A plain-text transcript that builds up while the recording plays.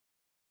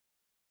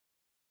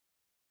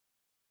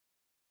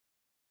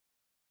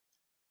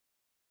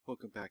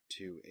Welcome back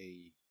to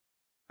a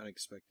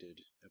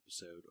unexpected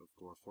episode of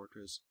Dwarf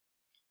Fortress.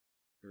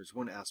 There's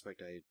one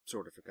aspect I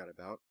sort of forgot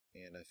about,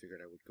 and I figured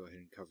I would go ahead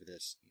and cover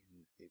this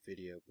in a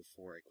video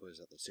before I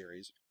close out the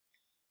series.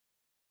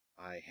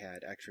 I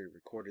had actually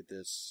recorded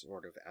this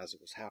sort of as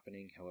it was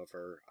happening,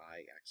 however,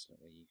 I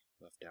accidentally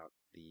left out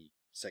the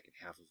second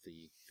half of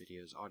the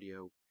video's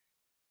audio,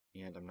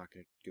 and I'm not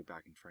going to go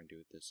back and try and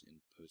do this in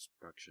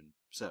post-production.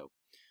 So,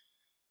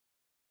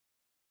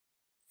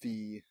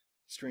 the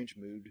strange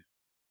mood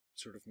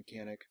sort of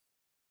mechanic,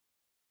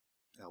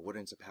 what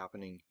ends up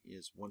happening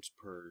is once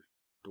per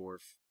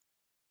dwarf,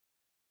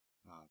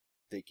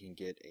 they can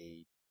get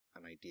an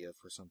idea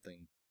for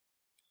something.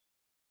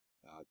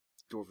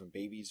 Dwarven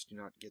babies do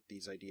not get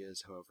these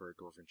ideas, however,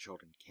 dwarven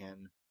children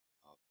can.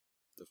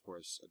 Of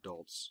course,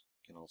 adults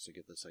can also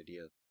get this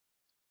idea.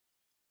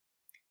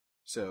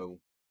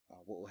 So,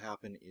 what will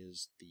happen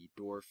is the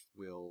dwarf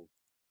will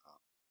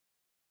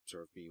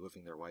sort of be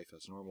living their life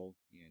as normal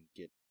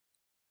and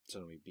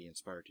suddenly be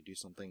inspired to do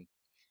something.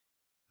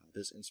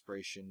 This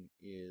inspiration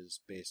is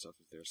based off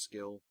of their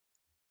skill.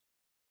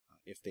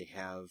 If they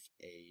have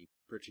a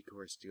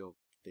particular skill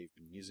they've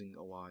been using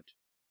a lot,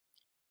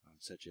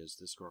 such as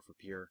this dwarf up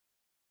here,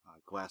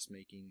 glass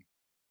making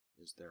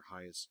is their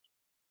highest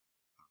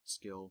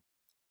skill.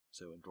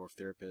 So in Dwarf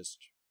Therapist,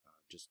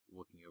 just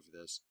looking over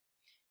this,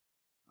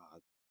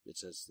 it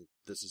says that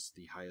this is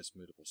the highest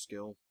mutable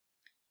skill.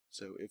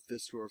 So if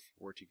this dwarf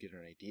were to get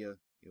an idea,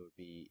 it would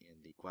be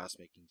in the glass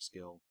making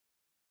skill.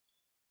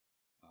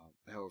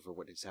 However,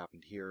 what has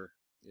happened here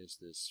is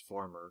this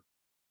farmer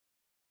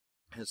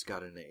has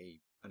gotten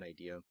an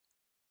idea.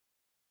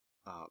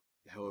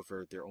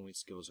 However, their only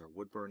skills are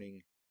wood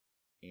burning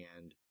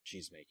and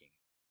cheese making.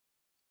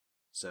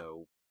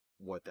 So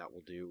what that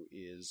will do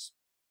is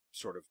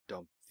sort of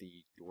dump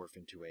the dwarf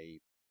into a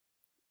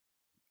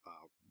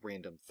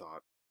random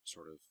thought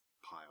sort of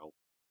pile.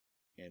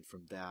 And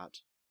from that,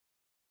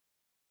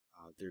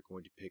 they're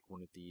going to pick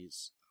one of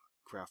these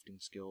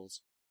crafting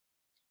skills.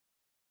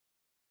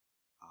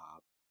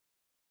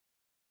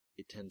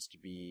 It tends to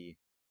be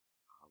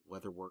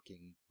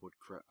leatherworking, wood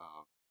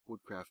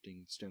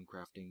crafting, stone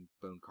crafting,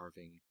 bone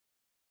carving,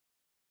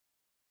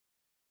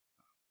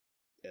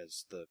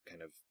 as the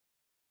kind of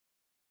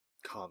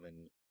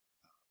common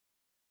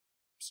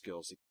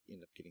skills that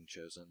end up getting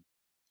chosen.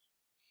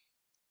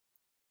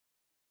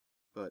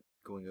 But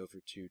going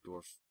over to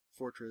Dwarf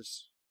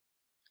Fortress,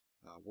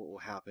 what will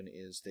happen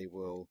is they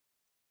will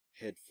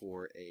head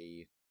for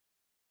a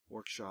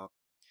workshop.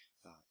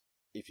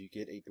 If you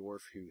get a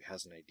dwarf who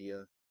has an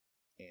idea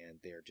and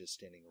they're just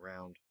standing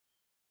around,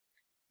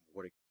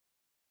 what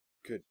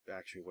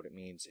it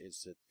means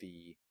is that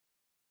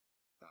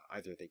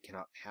either they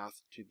cannot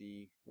path to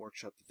the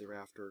workshop that they're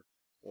after,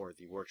 or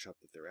the workshop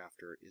that they're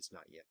after is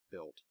not yet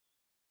built.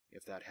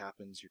 If that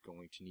happens, you're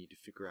going to need to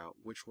figure out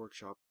which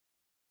workshop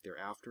they're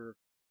after,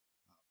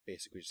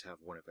 basically just have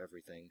one of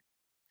everything,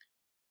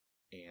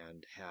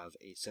 and have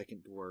a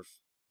second dwarf,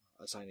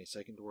 assign a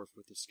second dwarf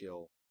with the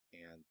skill,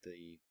 and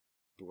the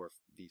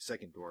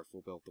second dwarf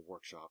will build the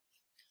workshop.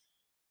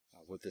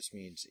 What this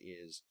means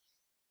is,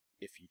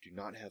 if you do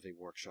not have a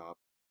workshop,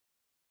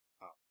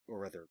 or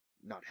rather,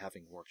 not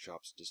having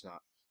workshops does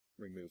not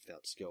remove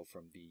that skill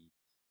from the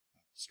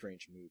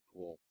strange mood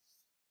pool.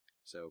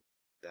 So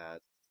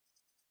that,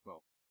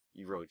 well,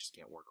 you really just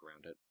can't work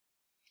around it.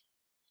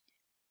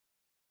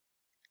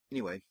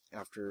 Anyway,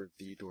 after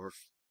the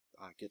dwarf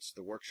gets to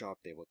the workshop,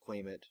 they will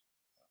claim it.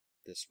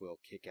 This will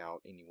kick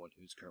out anyone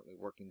who's currently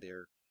working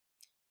there,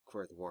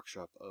 clear the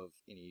workshop of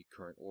any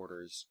current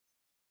orders.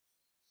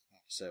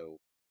 So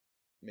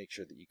make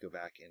sure that you go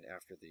back and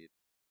after the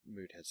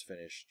mood has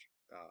finished,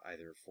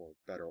 either for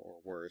better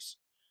or worse,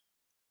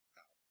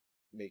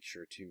 make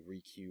sure to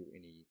requeue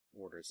any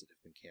orders that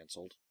have been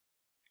cancelled.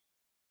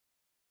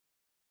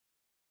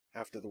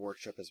 After the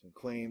workshop has been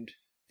claimed,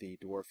 the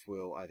dwarf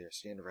will either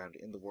stand around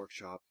in the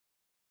workshop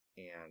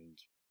and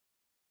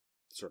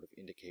sort of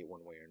indicate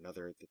one way or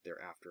another that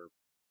they're after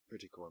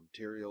particular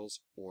materials,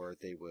 or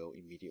they will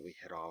immediately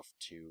head off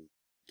to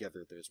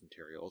gather those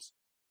materials.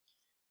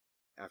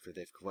 After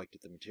they've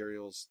collected the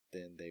materials,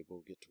 then they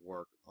will get to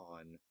work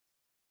on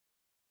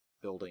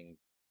building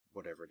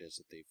whatever it is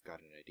that they've got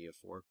an idea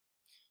for.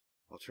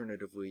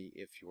 Alternatively,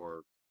 if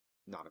you're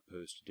not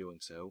opposed to doing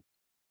so,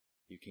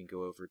 you can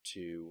go over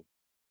to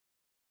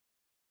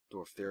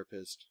Dwarf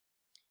Therapist,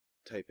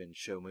 type in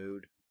show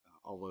mood,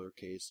 all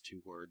lowercase,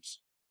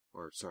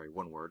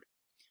 one word.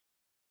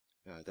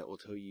 That will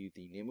tell you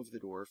the name of the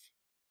dwarf,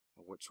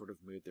 what sort of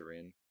mood they're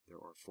in. There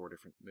are 4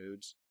 different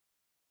moods.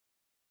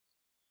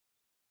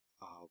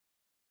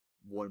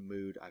 One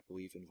mood, I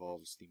believe,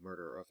 involves the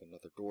murder of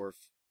another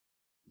dwarf,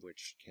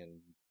 which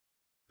can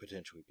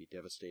potentially be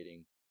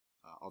devastating,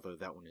 although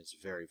that one is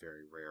very,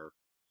 very rare.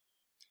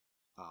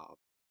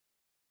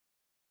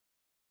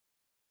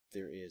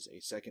 There is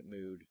a second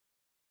mood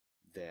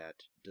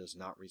that does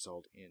not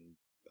result in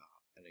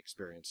an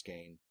experience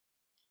gain,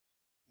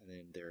 and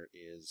then there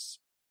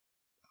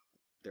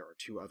are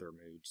 2 other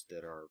moods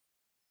that are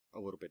a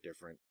little bit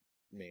different,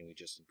 mainly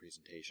just in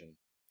presentation.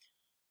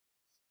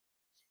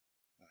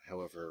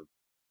 However,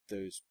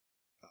 those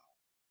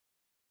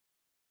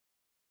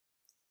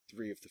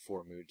 3 of the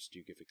 4 moods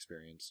do give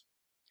experience.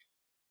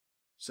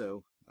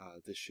 So,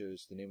 this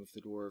shows the name of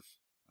the dwarf,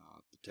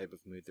 the type of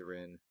mood they're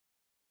in,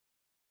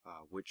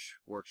 which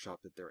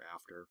workshop that they're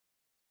after,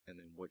 and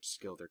then which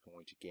skill they're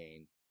going to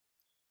gain.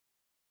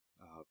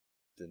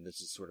 Then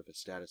this is sort of a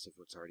status of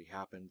what's already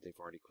happened. They've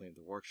already claimed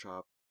the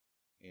workshop,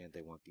 and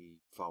they want the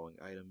following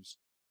items.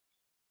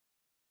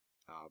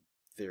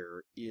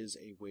 There is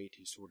a way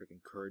to sort of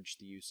encourage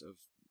the use of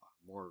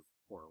more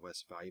or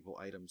less valuable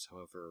items.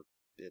 However,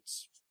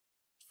 it's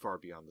far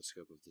beyond the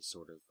scope of this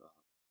sort of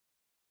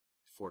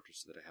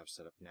fortress that I have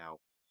set up now.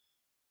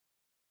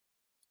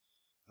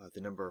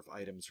 The number of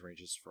items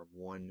ranges from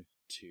 1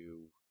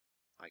 to,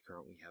 I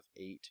currently have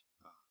 8.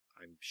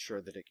 I'm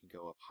sure that it can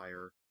go up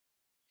higher.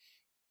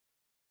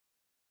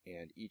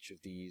 And each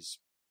of these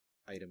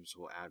items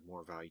will add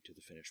more value to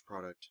the finished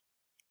product.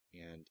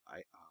 And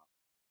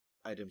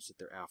items that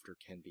they're after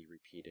can be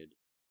repeated.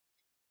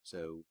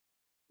 So,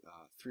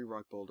 3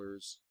 rock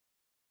boulders,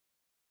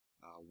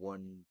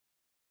 1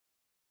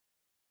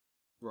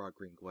 raw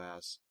green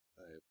glass,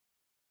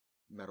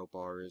 metal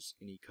bars,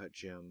 any cut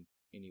gem,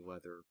 any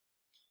leather,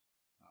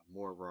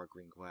 more raw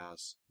green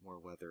glass, more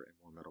leather, and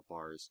more metal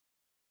bars.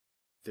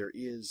 There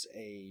is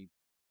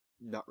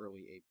not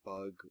really a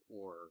bug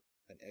or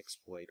an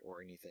exploit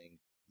or anything,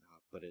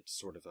 but it's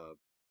sort of a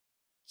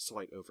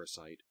slight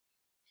oversight.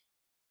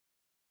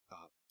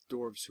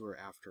 Dwarves who are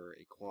after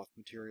a cloth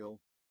material,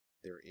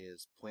 there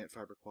is plant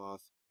fiber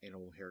cloth,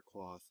 animal hair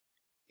cloth,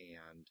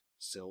 and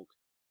silk.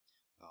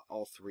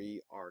 All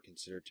 3 are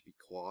considered to be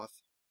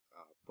cloth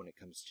when it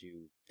comes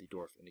to the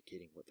dwarf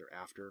indicating what they're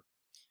after.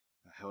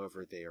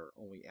 However, they are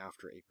only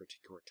after a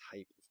particular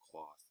type of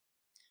cloth.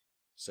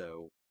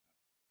 So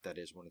that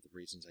is one of the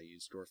reasons I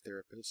use Dwarf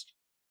Therapist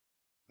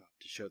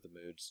to show the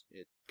moods.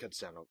 It cuts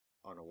down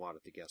on a lot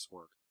of the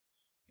guesswork,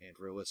 and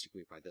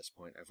realistically by this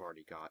point I've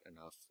already got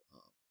enough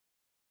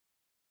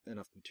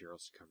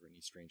materials to cover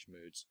any strange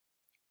moods.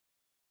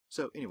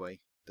 So anyway,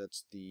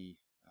 that's the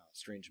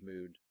strange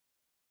mood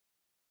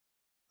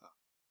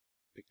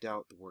picked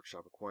out, the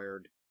workshop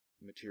acquired,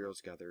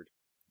 materials gathered.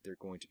 They're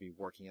going to be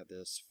working at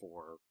this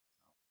for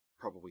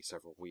probably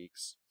several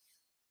weeks.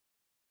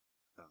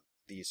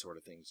 These sort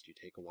of things do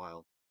take a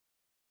while.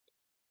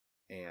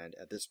 And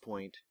at this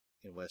point,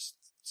 unless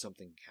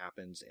something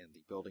happens and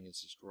the building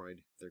is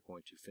destroyed, they're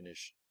going to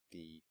finish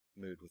the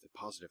mood with a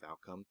positive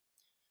outcome.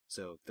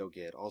 So they'll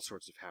get all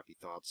sorts of happy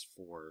thoughts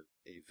for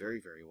a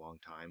very, very long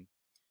time.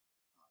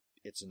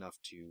 It's enough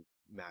to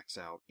max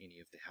out any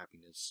of the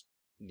happiness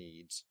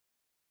needs.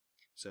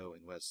 So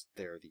unless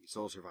they're the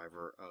sole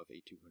survivor of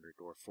a 200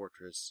 dwarf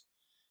fortress,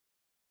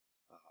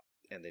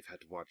 and they've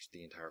had to watch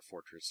the entire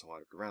fortress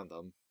slaughtered around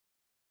them,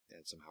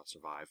 and somehow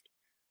survived,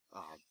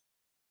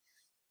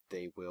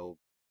 they will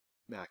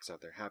max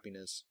out their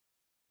happiness.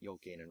 You'll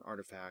gain an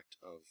artifact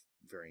of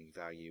varying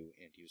value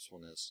and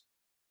usefulness.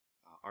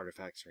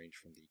 Artifacts range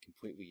from the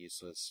completely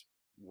useless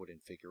wooden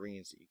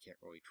figurines that you can't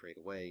really trade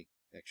away.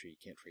 Actually, you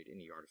can't trade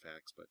any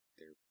artifacts, but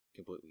they're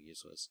completely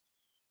useless.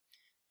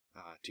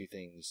 To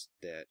things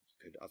that you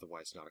could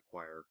otherwise not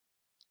acquire.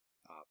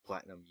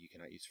 Platinum you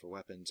cannot use for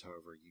weapons,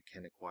 however you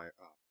can acquire,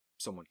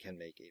 someone can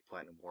make a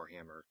platinum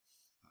warhammer.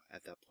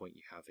 At that point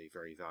you have a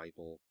very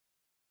valuable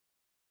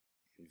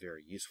and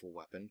very useful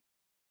weapon.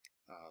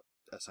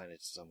 Assign it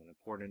to someone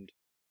important,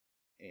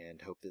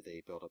 and hope that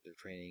they build up their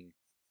training.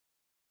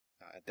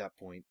 At that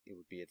point, it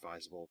would be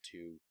advisable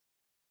to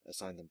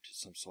assign them to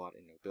some slot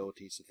in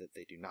nobility so that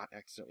they do not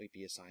accidentally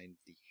be assigned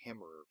the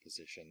hammerer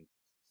position.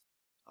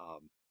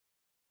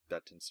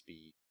 That tends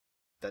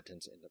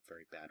to end up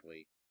very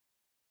badly.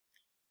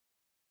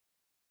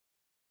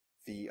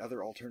 The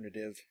other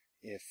alternative,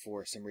 if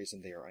for some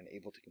reason they are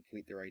unable to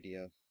complete their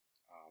idea,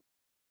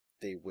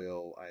 they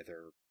will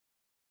either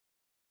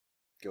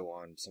go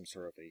on some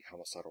sort of a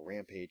homicidal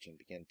rampage and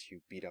begin to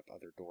beat up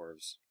other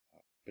dwarves,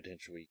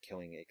 potentially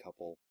killing a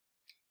couple.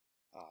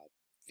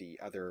 The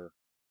other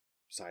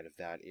side of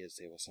that is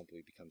they will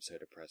simply become so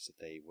depressed that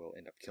they will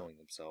end up killing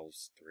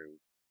themselves through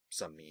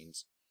some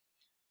means.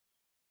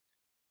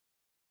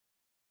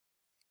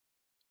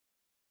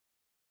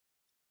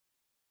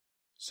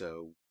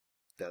 So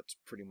that's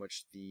pretty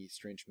much the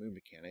strange mood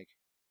mechanic.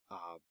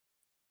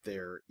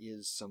 There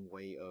is some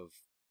way of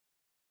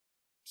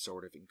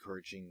sort of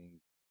encouraging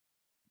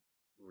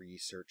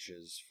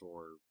researches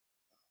for,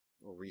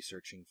 or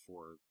researching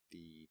for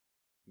the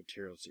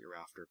materials that you're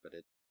after, but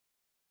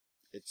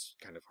it's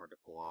kind of hard to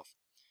pull off.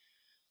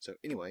 So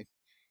anyway,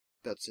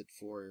 that's it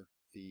for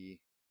the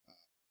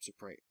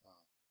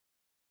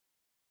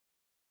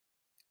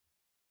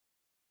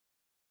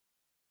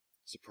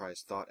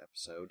surprise thought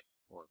episode,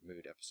 or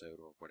mood episode,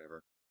 or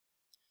whatever.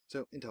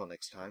 So until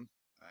next time,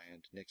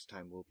 and next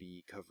time we'll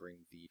be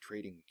covering the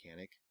trading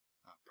mechanic,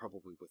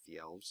 probably with the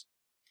elves.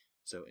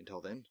 So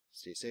until then,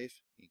 stay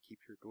safe and keep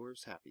your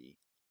dwarves happy.